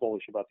they are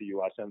bullish about the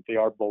US and if they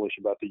are bullish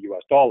about the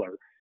US dollar,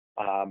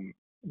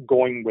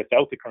 going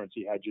without the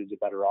currency hedge is a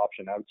better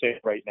option. I would say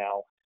right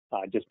now,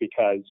 just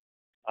because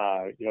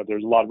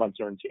there's a lot of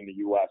uncertainty in the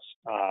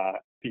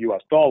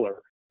US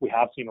dollar, we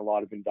have seen a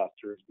lot of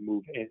investors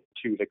move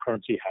into the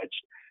currency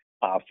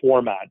hedge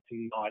format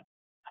and not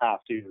have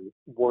to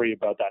worry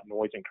about that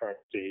noise in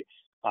currency,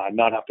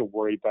 not have to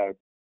worry about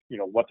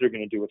what they're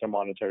going to do with their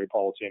monetary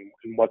policy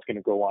and what's going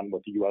to go on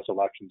with the U.S.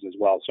 elections as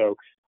well. So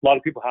a lot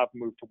of people have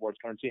moved towards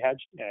currency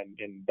hedge,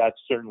 and that's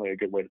certainly a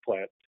good way to play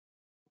it.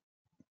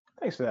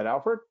 Thanks for that,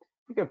 Alfred.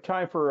 We have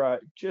time for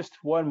just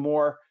one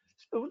more.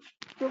 So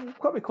we'll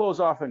probably close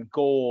off on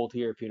gold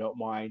here, if you don't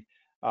mind.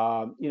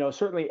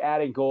 Certainly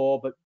adding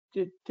gold, but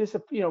just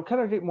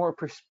kind of get more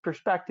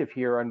perspective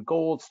here on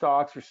gold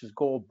stocks versus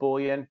gold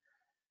bullion.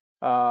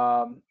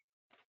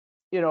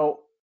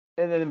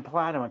 And then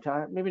platinum.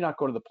 Maybe not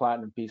go to the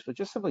platinum piece, but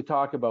just simply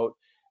talk about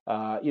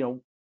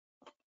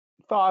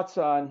thoughts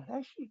on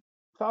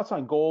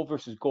gold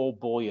versus gold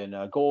bullion,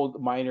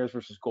 gold miners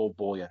versus gold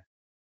bullion.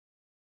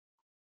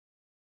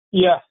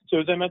 Yeah. So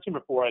as I mentioned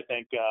before, I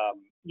think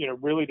it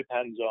really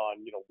depends on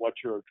what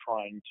you're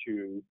trying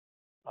to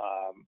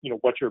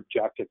what your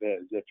objective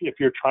is. If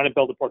you're trying to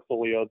build a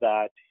portfolio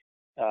that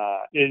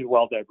is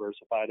well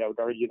diversified, I would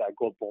argue that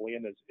gold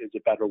bullion is a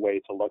better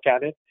way to look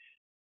at it.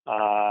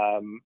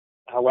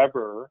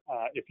 However,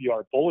 if you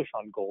are bullish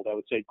on gold, I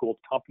would say gold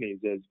companies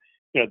is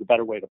the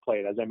better way to play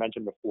it. As I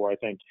mentioned before, I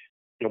think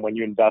when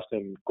you invest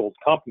in gold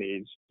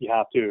companies, you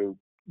have to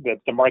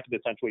the market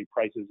essentially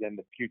prices in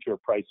the future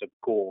price of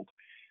gold.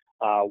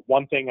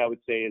 One thing I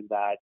would say is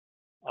that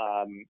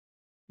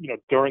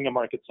during a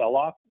market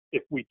sell-off,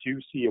 if we do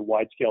see a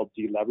wide-scale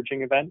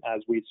deleveraging event,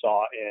 as we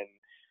saw in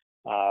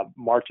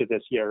March of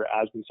this year,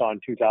 as we saw in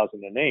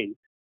 2008,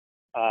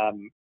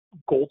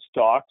 gold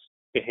stocks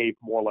behave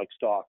more like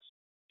stocks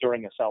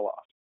during a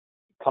sell-off.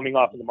 Coming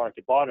off of the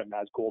market bottom,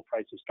 as gold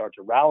prices start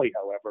to rally,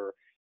 however,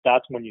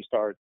 that's when you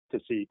start to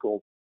see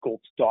gold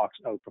stocks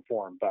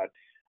outperform. But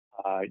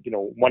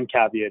one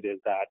caveat is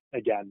that,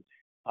 again,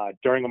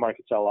 during a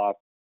market sell-off,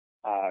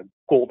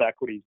 gold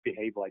equities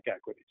behave like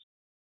equities.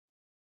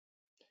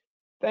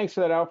 Thanks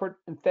for that, Alfred,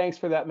 and thanks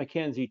for that,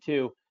 Mackenzie,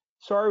 too.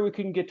 Sorry we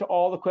couldn't get to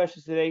all the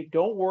questions today.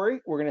 Don't worry,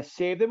 we're going to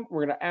save them.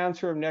 We're going to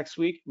answer them next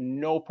week,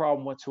 no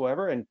problem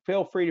whatsoever. And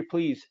feel free to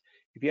please,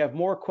 if you have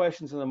more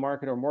questions in the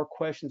market or more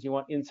questions you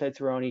want insights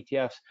around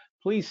ETFs,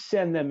 please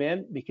send them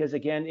in, because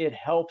again, it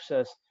helps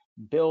us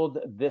build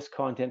this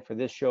content for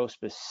this show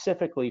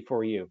specifically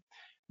for you.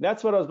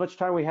 That's about as much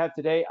time we have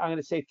today. I'm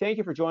going to say thank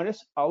you for joining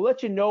us. I'll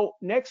let you know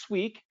next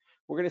week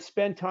we're going to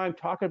spend time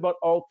talking about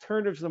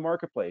alternatives in the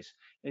marketplace.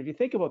 And if you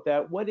think about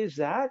that, what is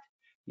that?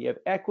 You have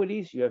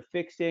equities, you have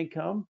fixed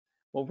income.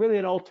 Well, really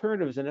an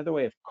alternative is another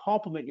way of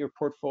complementing your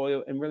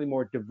portfolio and really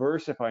more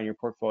diversifying your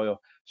portfolio.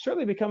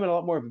 Certainly becoming a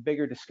lot more of a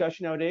bigger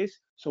discussion nowadays.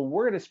 So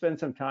we're going to spend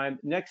some time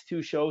next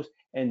two shows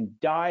and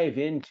dive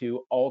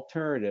into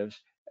alternatives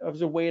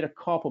as a way to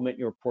complement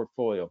your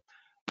portfolio.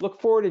 Look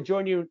forward to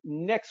joining you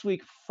next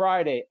week,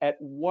 Friday at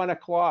 1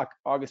 o'clock,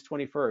 August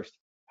 21st.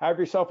 Have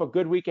yourself a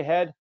good week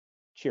ahead.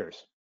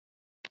 Cheers.